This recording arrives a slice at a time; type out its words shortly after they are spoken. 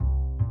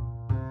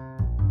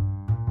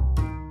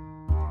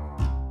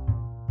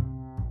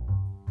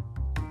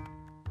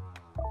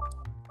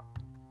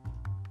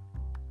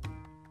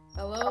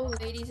Hello,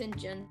 ladies and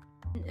gentlemen,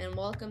 and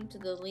welcome to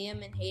the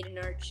Liam and Hayden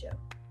Art Show.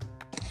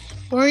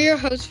 We're your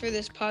hosts for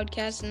this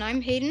podcast, and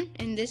I'm Hayden,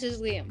 and this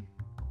is Liam.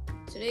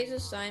 Today's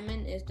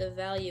assignment is the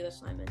value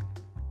assignment.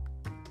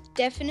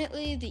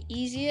 Definitely the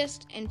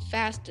easiest and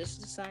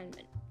fastest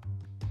assignment.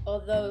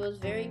 Although it was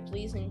very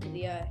pleasing to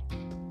the eye.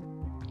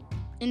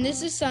 In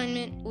this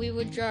assignment, we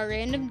would draw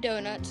random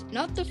donuts,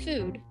 not the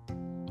food,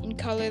 and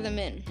color them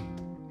in.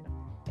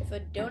 If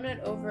a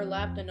donut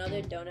overlapped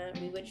another donut,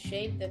 we would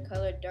shade the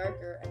color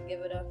darker and give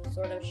it a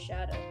sort of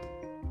shadow.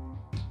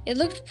 It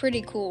looked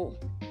pretty cool.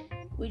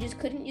 We just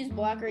couldn't use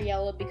black or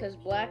yellow because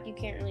black you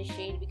can't really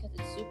shade because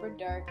it's super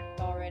dark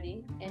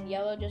already, and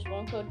yellow just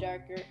won't go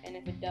darker, and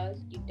if it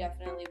does, you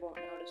definitely won't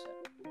notice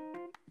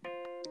it.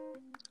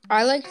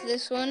 I liked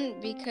this one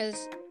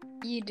because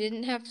you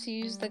didn't have to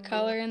use the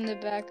color in the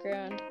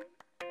background.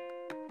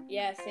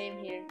 Yeah, same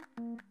here.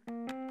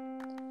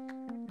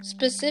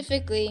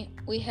 Specifically,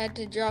 we had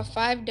to draw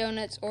 5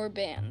 donuts or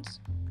bands.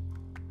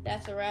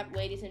 That's a wrap,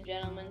 ladies and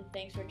gentlemen.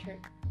 Thanks for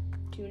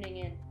tuning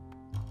in.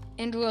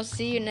 And we'll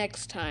see you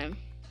next time.